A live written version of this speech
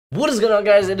What is going on,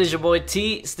 guys? It is your boy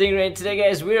TStingray. Today,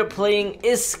 guys, we are playing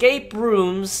escape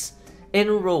rooms in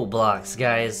Roblox,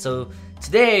 guys. So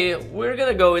today we're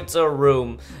gonna go into a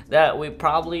room that we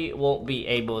probably won't be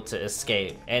able to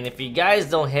escape, and if you guys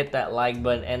don't hit that like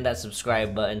button and that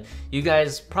subscribe button, you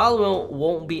guys probably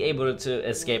won't be able to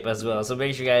escape as well. So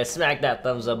make sure you guys smack that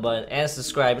thumbs up button and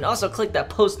subscribe, and also click that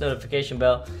post notification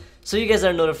bell so you guys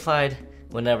are notified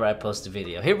whenever I post a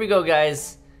video. Here we go,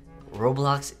 guys.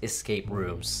 Roblox escape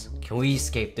rooms. Can we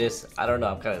escape this? I don't know,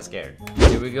 I'm kind of scared.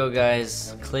 Here we go,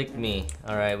 guys. Click me.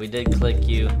 Alright, we did click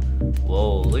you.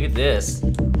 Whoa, look at this.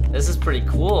 This is pretty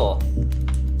cool.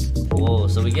 Whoa,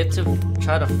 so we get to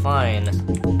try to find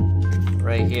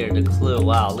right here the clue.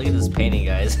 Wow, look at this painting,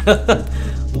 guys.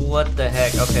 What the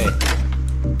heck? Okay.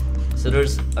 So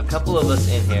there's a couple of us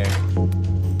in here.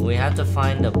 We have to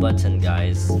find the button,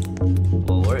 guys.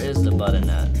 Well, where is the button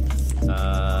at?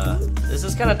 This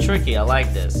is kind of tricky. I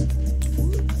like this.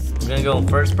 I'm gonna go in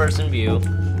first person view.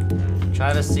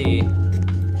 Try to see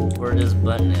where this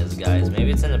button is, guys.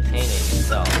 Maybe it's in the painting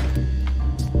itself.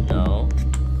 No.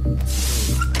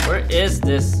 Where is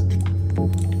this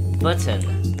button?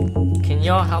 Can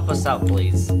y'all help us out,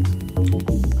 please?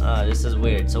 This is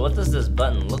weird. So what does this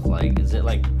button look like? Is it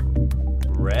like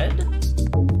red?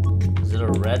 Is it a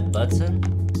red button?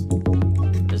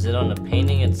 Is it on the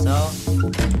painting itself?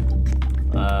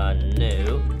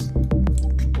 No.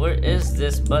 Where is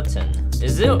this button?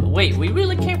 Is it? Wait, we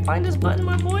really can't find this button,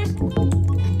 my boy?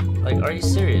 Like, are you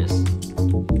serious?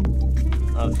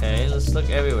 Okay, let's look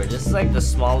everywhere. This is like the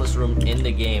smallest room in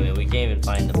the game, and we can't even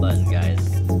find the button,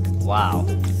 guys. Wow.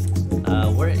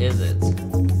 Where is it?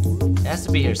 It has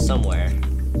to be here somewhere.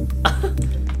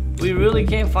 We really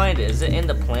can't find it. Is it in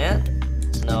the plant?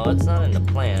 No, it's not in the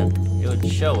plant. It would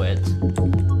show it.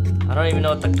 I don't even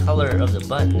know what the color of the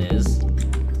button is.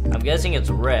 I'm guessing it's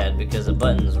red because the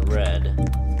button's red.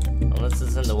 Unless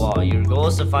it's in the wall. Your goal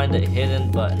is to find the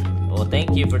hidden button. Well,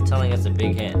 thank you for telling us a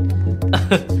big hint.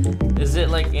 Is it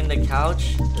like in the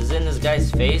couch? Is it in this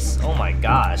guy's face? Oh my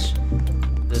gosh.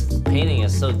 This painting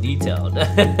is so detailed.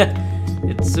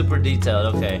 It's super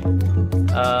detailed. Okay.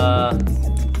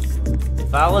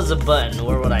 If I was a button,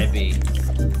 where would I be?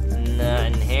 Not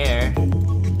in here.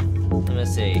 Let me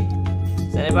see.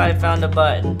 Has anybody found a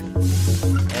button?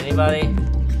 Anybody?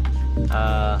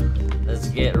 Let's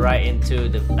get right into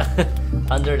the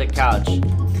under the couch.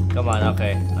 Come on,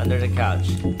 okay, under the couch.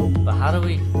 But how do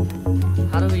we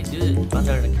do it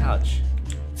under the couch?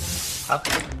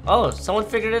 Oh, someone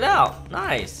figured it out.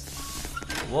 Nice.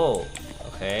 Whoa.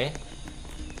 Okay.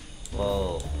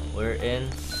 Whoa. We're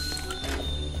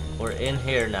in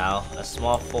here now. A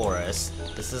small forest.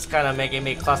 This is kind of making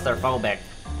me claustrophobic.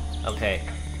 Okay.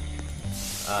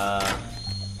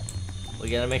 We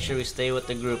gotta make sure we stay with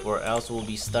the group, or else we'll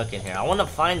be stuck in here. I want to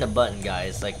find the button,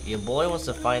 guys. Like, your boy wants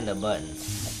to find the button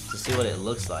to see what it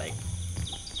looks like.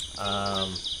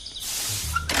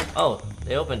 Oh,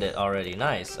 they opened it already.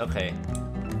 Nice. Okay.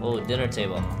 Oh, dinner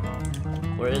table.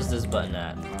 Where is this button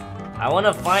at? I want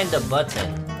to find the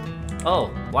button.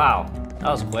 Oh, wow. That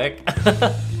was quick.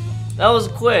 That was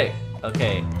quick.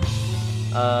 Okay.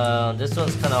 This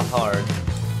one's kind of hard.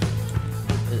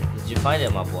 Did you find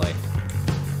it, my boy?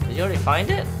 Did you already find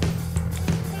it?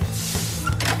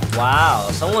 Wow,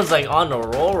 someone's like on the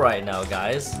roll right now,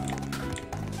 guys.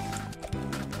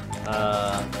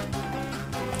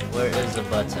 Where is the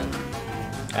button?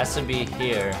 It has to be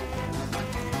here.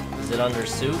 Is it under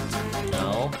suit?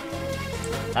 No.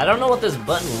 I don't know what this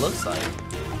button looks like.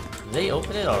 Did they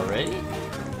open it already?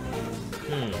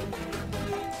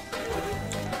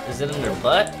 Is it in their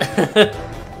butt?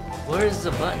 Where is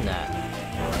the button at?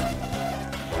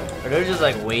 Or they're just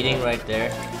like waiting right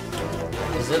there.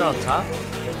 Is it on top?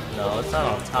 No, it's not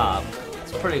on top.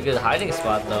 It's a pretty good hiding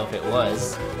spot though if it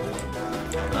was.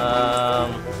 What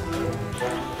are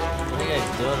you guys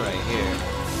doing right here?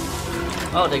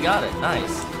 Oh, they got it.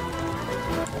 Nice.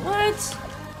 What?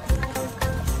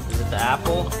 Is it the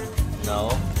apple?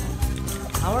 No.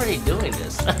 How are they doing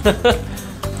this?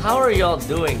 How are y'all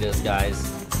doing this, guys?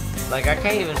 Like, I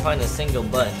can't even find a single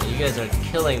button. You guys are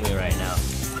killing me right now.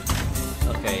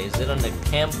 Okay, is it on the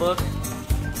cam book?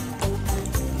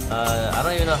 I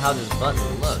don't even know how this button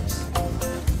looks.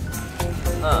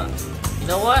 Huh. You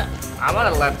know what? I'm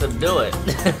gonna let them do it.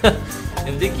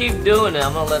 If they keep doing it,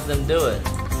 I'm gonna let them do it.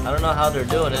 I don't know how they're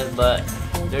doing it, but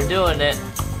they're doing it.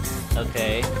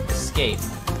 Okay, escape.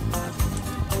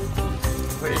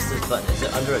 Where is this button? Is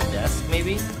it under a desk,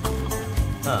 maybe?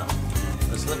 Huh.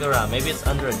 Let's look around. Maybe it's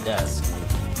under a desk.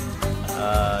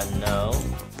 No.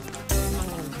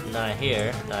 Not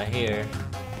here, not here,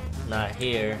 not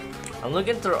here. I'm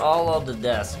looking through all of the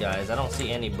desks, guys. I don't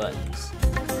see any buttons.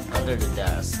 Under the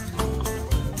desk.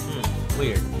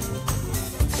 Weird.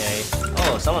 Okay.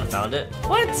 Oh, someone found it.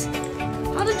 What?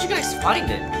 How did you guys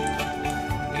find it?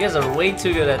 You guys are way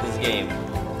too good at this game.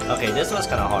 Okay, this one's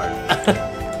kind of hard.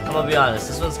 I'm gonna be honest,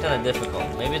 this one's kind of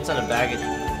difficult. Maybe it's on a bag of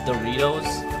Doritos.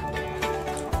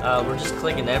 We're just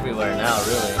clicking everywhere now,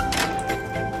 really.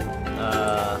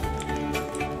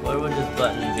 Where would this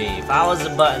button be? If I was a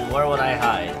button, where would I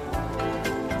hide?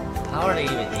 How are they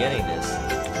even getting this?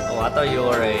 Oh, I thought you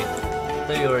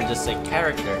were just a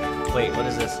character. Wait, what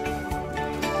is this?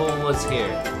 Who was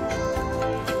here?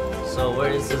 So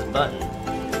where is this button?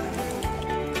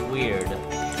 Weird.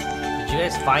 Did you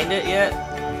guys find it yet?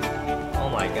 Oh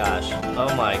my gosh.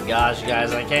 Oh my gosh,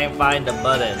 guys, I can't find the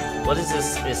button. What is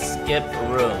this? Skip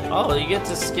room. Oh, you get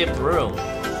to skip room.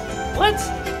 What?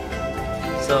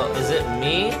 So, is it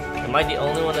me? Am I the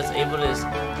only one that's able to,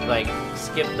 like,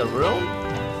 skip the room?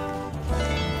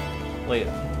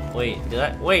 Wait,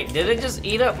 did it just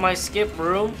eat up my skip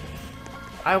room?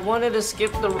 I wanted to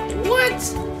skip the room. What?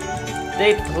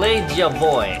 They played ya,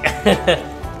 boy.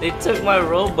 They took my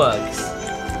Robux.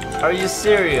 Are you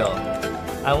serious?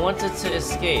 I wanted to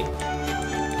escape.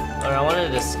 Or I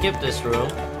wanted to skip this room.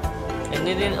 And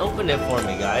they didn't open it for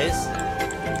me, guys.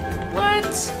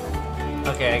 What?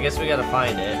 Okay, I guess we gotta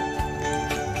find it.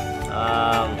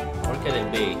 Where could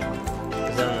it be?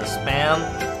 Is it on the spam?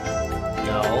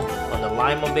 No. On the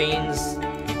lima beans?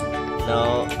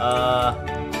 No.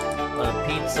 On a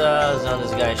pizza? Is it on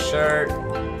this guy's shirt?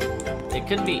 It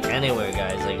could be anywhere,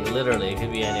 guys. Like, literally, it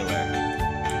could be anywhere.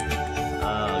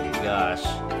 Oh, gosh.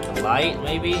 The light,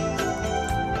 maybe?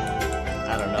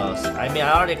 I don't know. I mean,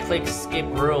 I already clicked skip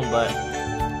room, but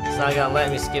it's not gonna let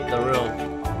me skip the room.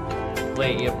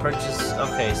 Wait, your purchase...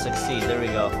 Okay, succeed. There we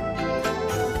go.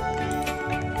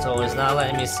 So it's not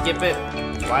letting me skip it?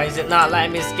 Why is it not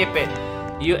letting me skip it?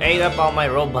 You ate up all my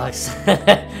Robux.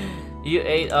 You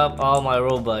ate up all my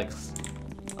Robux.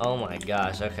 Oh my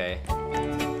gosh, okay.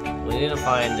 We need to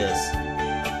find this.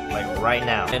 Like right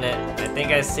now. In it. I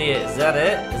think I see it. Is that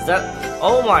it? Is that...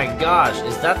 Oh my gosh.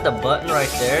 Is that the button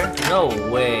right there? No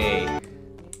way.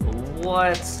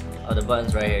 What? Oh, the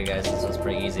button's right here, guys. This one's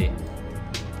pretty easy.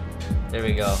 There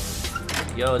we go.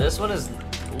 Yo, this one is...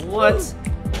 What?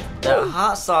 That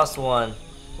hot sauce one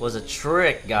was a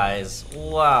trick, guys.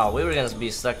 Wow, we were gonna be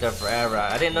stuck there forever.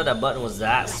 I didn't know that button was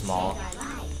that small.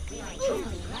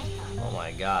 Oh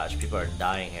my gosh, people are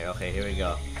dying here. Okay, here we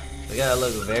go. We gotta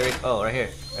look very... Oh, right here.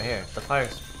 Right here. The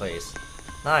fireplace.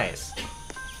 Nice.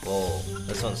 Whoa,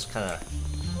 this one's kinda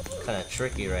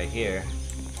tricky right here.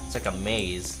 It's like a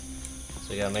maze.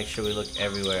 So we gotta make sure we look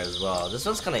everywhere as well. This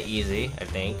one's kinda easy, I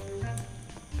think.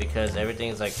 Because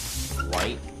everything's like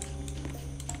white.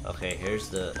 Okay, here's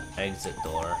the exit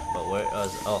door. But where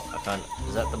is... Oh, I found...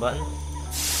 Is that the button?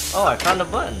 Oh, I found the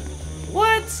button.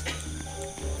 What?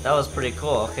 That was pretty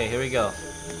cool. Okay, here we go.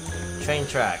 Train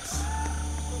tracks.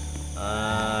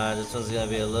 This one's gonna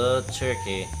be a little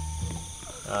tricky.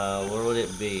 Where would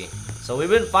it be? So we've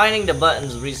been finding the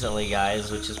buttons recently,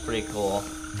 guys, which is pretty cool.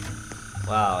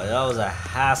 Wow, that was a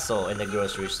hassle in the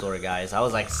grocery store, guys. I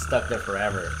was like stuck there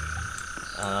forever.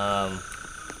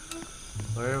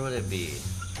 Where would it be?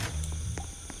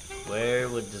 Where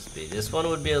would this be? This one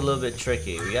would be a little bit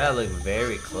tricky. We gotta look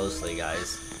very closely,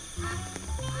 guys.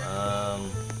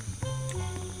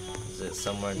 Is it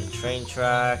somewhere in the train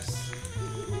tracks?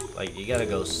 Like, you gotta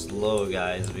go slow,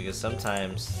 guys, because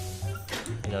sometimes,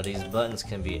 you know, these buttons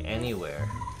can be anywhere.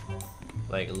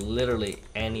 Like, literally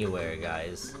anywhere,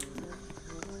 guys.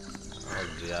 Oh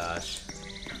gosh.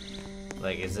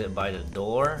 Like, is it by the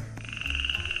door?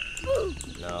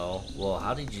 No. Well,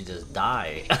 how did you just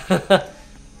die?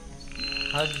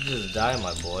 How did you just die,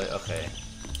 my boy? Okay.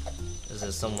 Is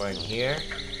it somewhere in here?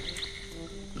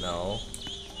 No.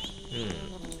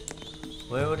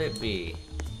 Where would it be?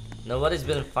 Nobody's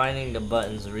been finding the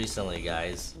buttons recently,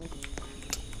 guys.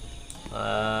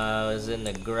 Is it in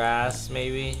the grass,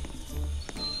 maybe?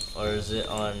 Or is it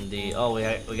on the... Oh,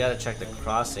 we gotta check the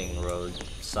crossing road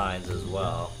signs as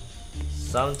well.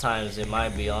 Sometimes it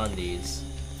might be on these.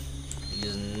 You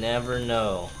just never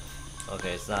know.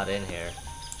 Okay, it's not in here.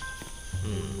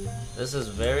 This is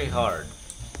very hard.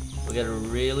 We gotta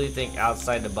really think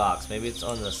outside the box. Maybe it's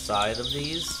on the side of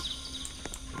these?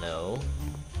 No.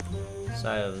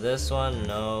 Side of this one?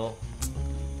 No.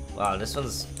 Wow, this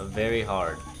one's very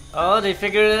hard. Oh, they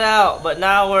figured it out, but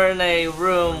now we're in a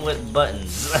room with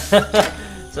buttons.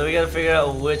 So we gotta figure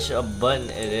out which button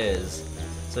it is.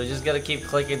 So we just gotta keep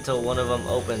clicking until one of them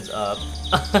opens up.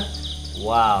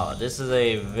 Wow, this is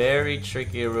a very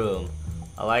tricky room.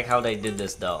 I like how they did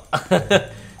this though.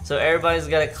 So everybody's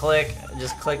gotta click,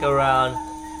 just click around,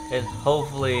 and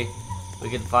hopefully we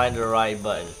can find the right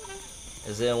button.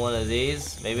 Is it one of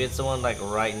these? Maybe it's the one like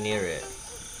right near it.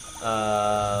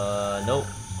 Nope.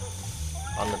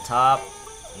 On the top?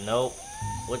 Nope.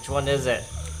 Which one is it?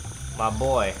 My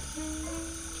boy.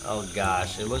 Oh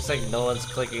gosh, it looks like no one's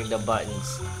clicking the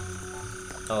buttons.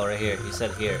 Oh, right here. You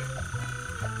said here.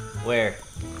 Where?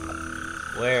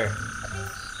 Where?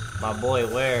 My boy,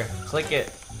 where? Click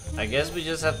it. I guess we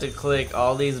just have to click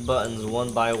all these buttons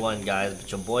one by one, guys.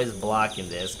 But your boy's blocking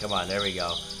this. Come on, there we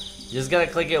go. You just gotta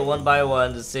click it one by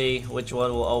one to see which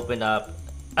one will open up.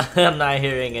 I'm not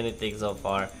hearing anything so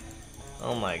far.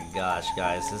 Oh my gosh,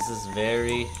 guys. This is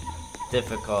very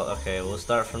difficult. Okay, we'll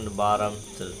start from the bottom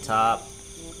to the top.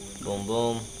 Boom,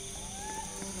 boom.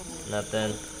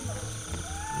 Nothing.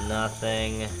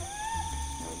 Nothing.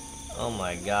 Oh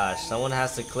my gosh, someone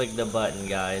has to click the button,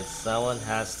 guys. Someone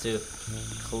has to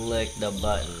click the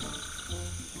button.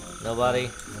 Nobody?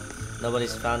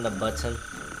 Nobody's found the button?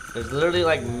 There's literally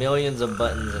like millions of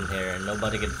buttons in here and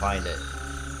nobody can find it.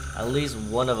 At least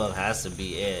one of them has to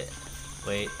be it.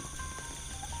 Wait.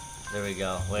 There we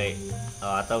go. Wait.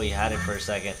 Oh, I thought we had it for a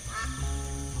second.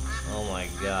 Oh my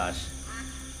gosh.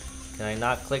 Can I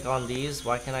not click on these?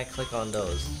 Why can't I click on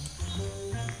those?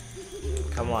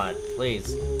 Come on,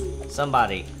 please.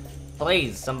 Somebody.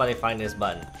 Please, somebody find this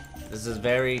button. This is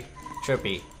very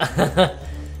trippy.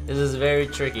 This is very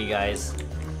tricky, guys.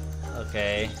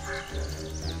 Okay.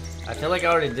 I feel like I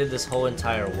already did this whole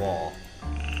entire wall.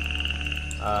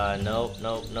 Nope,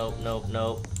 nope, nope, nope,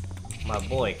 nope. My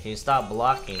boy, can you stop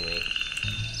blocking me?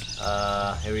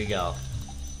 Here we go.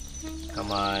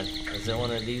 Come on. Is it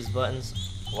one of these buttons?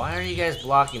 Why are you guys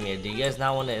blocking me? Do you guys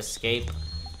not want to escape?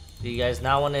 Do you guys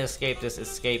not want to escape this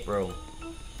escape room?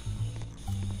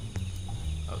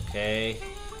 Okay.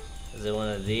 Is it one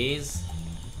of these?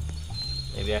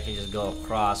 Maybe I can just go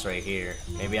across right here.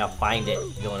 Maybe I'll find it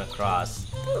going across.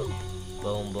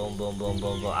 Boom, boom, boom, boom,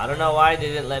 boom, boom. I don't know why they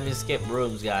didn't let me skip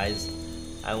rooms, guys.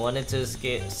 I wanted to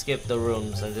skip the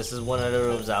rooms, and this is one of the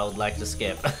rooms I would like to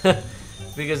skip.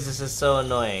 Because this is so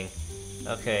annoying.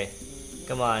 Okay.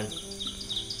 Come on.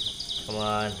 Come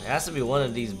on. It has to be one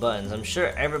of these buttons. I'm sure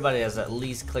everybody has at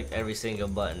least clicked every single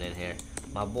button in here.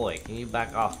 My boy, can you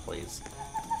back off, please?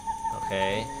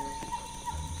 Okay.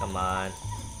 Come on.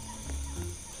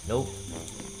 Nope.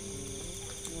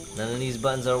 None of these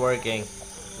buttons are working.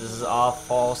 This is all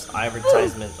false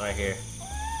advertisement right here.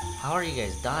 How are you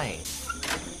guys dying?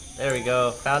 There we go.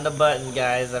 Found the button,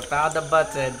 guys. I found the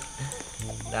button.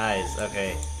 Nice.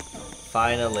 Okay.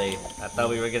 Finally. I thought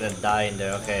we were gonna die in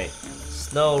there. Okay.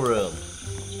 Snow room.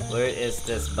 Where is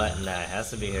this button at? It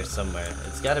has to be here somewhere.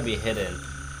 It's gotta be hidden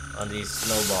on these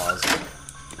snowballs.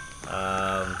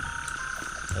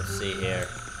 Let's see here.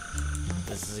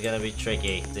 This is gonna be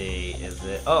tricky. See, is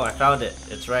it? Oh, I found it.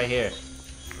 It's right here.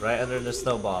 Right under the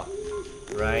snowball.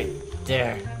 Right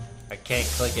there. I can't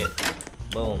click it.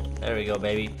 Boom. There we go,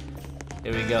 baby.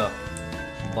 Here we go.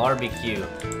 Barbecue.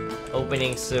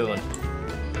 Opening soon.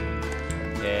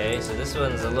 Okay, so this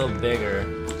one's a little bigger.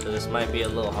 So this might be a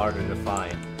little harder to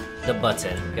find. The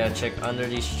button. Gotta check under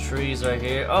these trees right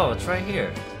here. Oh, it's right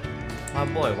here. My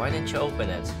boy, why didn't you open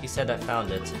it? He said I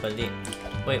found it, but he...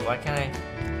 Wait, why can't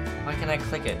I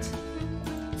click it?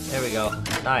 There we go.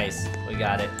 Nice. We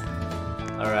got it.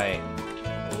 Alright.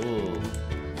 Ooh.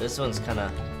 This one's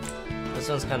kinda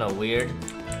weird.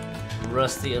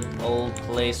 Rusty old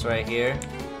place right here.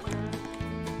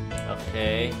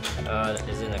 Okay.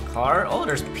 Is it in a car? Oh,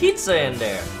 there's pizza in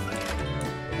there.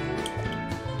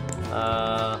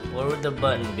 Where would the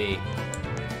button be?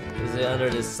 Is it under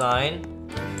this sign?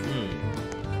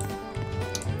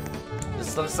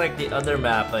 This looks like the other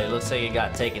map, but it looks like it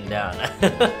got taken down.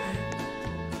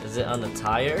 Is it on the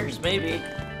tires, maybe?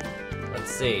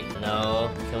 Let's see.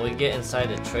 No. Can we get inside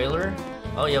the trailer?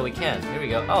 Oh yeah, we can. Here we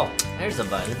go. Oh, there's a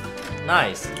button.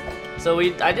 Nice. So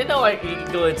I didn't know you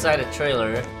could go inside a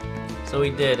trailer. So we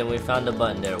did, and we found the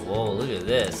button there. Whoa, look at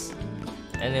this.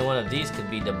 Any one of these could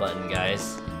be the button,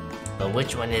 guys. But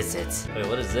which one is it? Wait,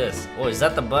 what is this? Oh, is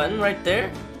that the button right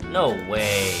there? No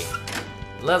way.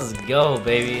 Let's go,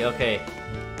 baby. Okay.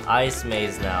 Ice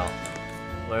maze now.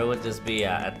 Where would this be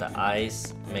at? At the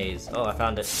ice maze. Oh, I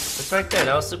found it. It's right there.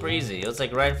 That was super easy. It was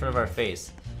like right in front of our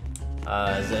face.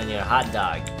 Is it in your hot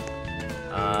dog?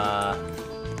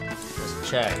 Let's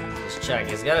check. Let's check.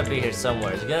 It's gotta be here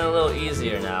somewhere. It's getting a little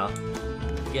easier now.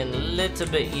 Getting a little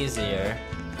bit easier.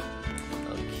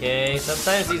 Okay.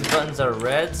 Sometimes these buttons are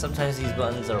red. Sometimes these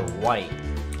buttons are white.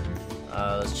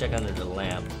 Let's check under the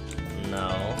lamp.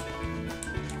 No.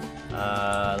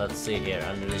 Let's see here.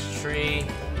 Under this tree.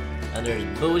 Under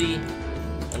his booty.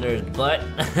 Under his butt.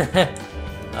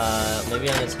 Maybe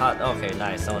on his hot. Okay,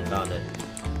 nice. Someone found it.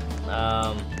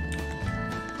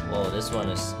 Whoa, this one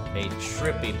is a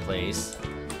trippy place.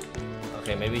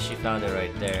 Okay, maybe she found it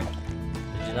right there.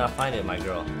 Did you not find it, my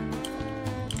girl?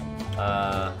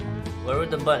 Where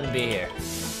would the button be here?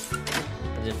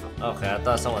 Okay, I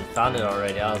thought someone found it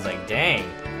already. I was like, dang.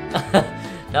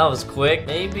 That was quick.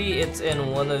 Maybe it's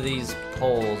in one of these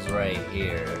poles right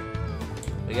here.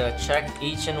 We gotta check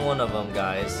each and one of them,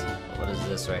 guys. What is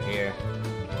this right here?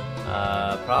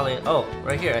 Probably. Oh,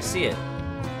 right here. I see it.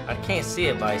 I can't see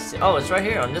it, but I see. Oh, it's right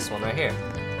here on this one, right here.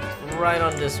 Right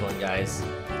on this one, guys.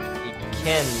 You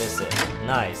can miss it.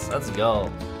 Nice. Let's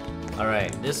go. All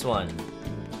right, this one.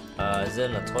 Is it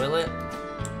in the toilet?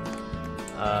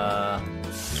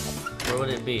 Where would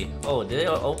it be? Oh, did they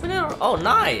open it? Oh,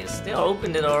 nice. They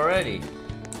opened it already.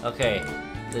 Okay,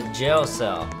 the jail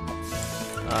cell.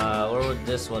 Where would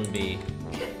this one be?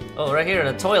 Oh, right here in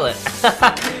the toilet.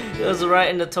 It was right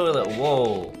in the toilet.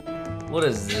 Whoa. What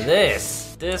is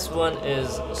this? This one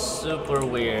is super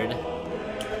weird.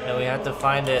 And we have to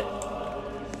find it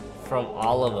from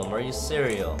all of them. Are you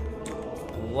serious?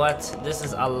 What? This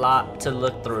is a lot to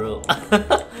look through.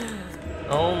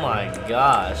 Oh my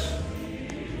gosh.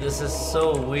 This is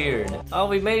so weird. Oh,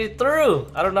 we made it through.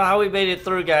 I don't know how we made it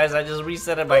through, guys. I just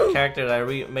resetted my character and I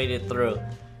made it through.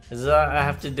 Is that what I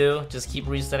have to do? Just keep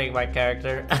resetting my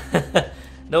character?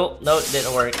 Nope, no, it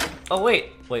didn't work. Oh,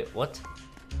 wait, what?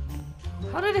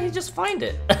 How did he just find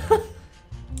it?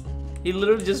 He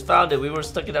literally just found it. We were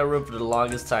stuck in that room for the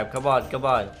longest time. Come on, come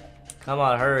on. Come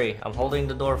on, hurry. I'm holding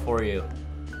the door for you.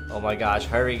 Oh my gosh,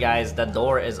 hurry guys. The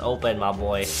door is open, my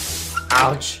boy.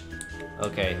 Ouch.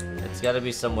 Okay, it's gotta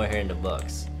be somewhere here in the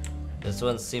books. This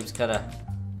one seems kinda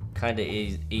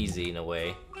easy in a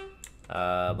way.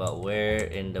 But where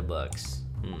in the books?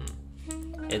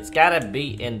 It's gotta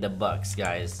be in the books,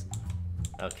 guys.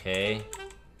 Okay.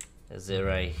 Is it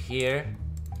right here?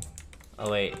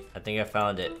 Oh wait, I think I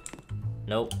found it.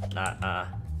 Nope,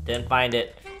 didn't find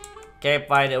it. Can't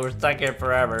find it, we're stuck here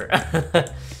forever.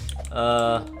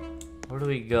 Where do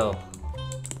we go?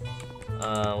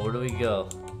 Where do we go?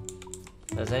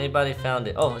 Has anybody found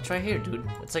it? Oh, it's right here, dude.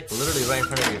 It's like literally right in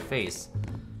front of your face.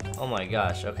 Oh my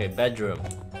gosh, okay, bedroom.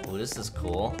 Oh, this is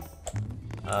cool.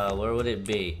 Where would it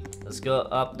be? Let's go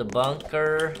up the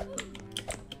bunker.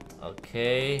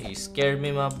 Okay, you scared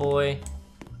me, my boy.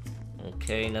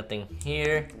 Okay, nothing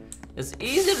here. It's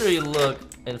easy to look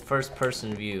in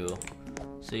first-person view,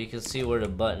 so you can see where the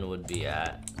button would be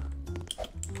at.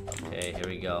 Okay, here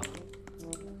we go.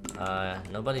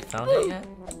 Nobody found it yet?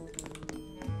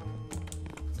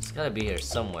 It's gotta be here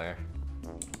somewhere.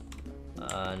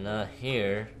 Not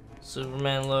here.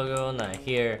 Superman logo, not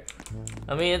here.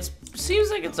 I mean, it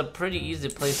seems like it's a pretty easy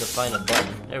place to find a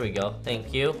button. There we go,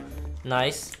 thank you.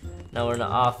 Nice. Now we're in the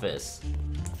office.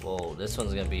 Whoa, this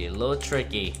one's gonna be a little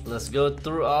tricky. Let's go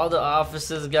through all the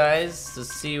offices, guys, to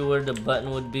see where the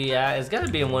button would be at. It's gotta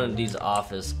be in one of these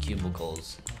office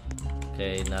cubicles.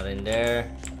 Okay, not in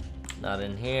there. Not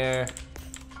in here.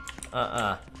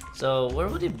 So, where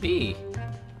would it be?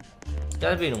 It's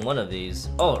gotta be in one of these.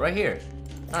 Oh, right here.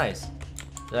 Nice.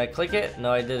 Did I click it?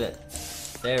 No, I didn't.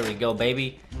 There we go,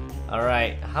 baby.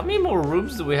 Alright, how many more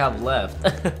rooms do we have left?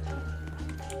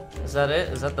 Is that it?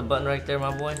 Is that the button right there,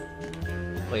 my boy?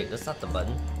 Wait, that's not the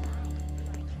button.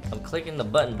 I'm clicking the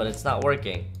button, but it's not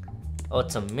working. Oh,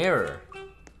 it's a mirror.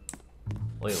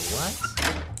 Wait, what?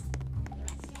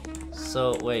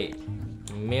 So, wait.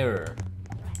 Mirror.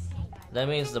 That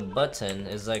means the button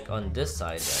is like on this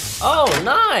side then. Oh,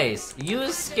 nice! You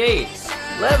escaped.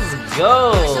 Let's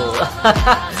go!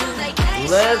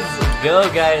 Let's go,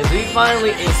 guys. We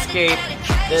finally escaped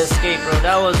the escape room.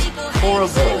 That was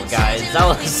horrible, guys. That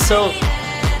was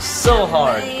so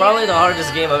hard. Probably the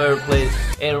hardest game I've ever played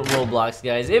in Roblox,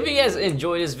 guys. If you guys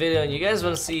enjoyed this video and you guys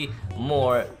want to see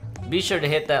more, be sure to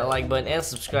hit that like button and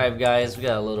subscribe, guys. We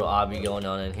got a little obby going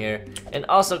on in here. And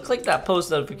also click that post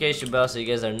notification bell so you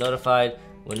guys are notified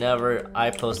whenever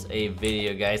I post a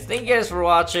video, guys. Thank you guys for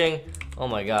watching. Oh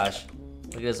my gosh.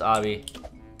 Look at this obby.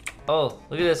 Oh,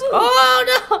 look at this. Oh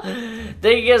no!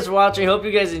 Thank you guys for watching. Hope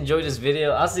you guys enjoyed this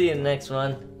video. I'll see you in the next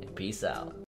one. Peace out.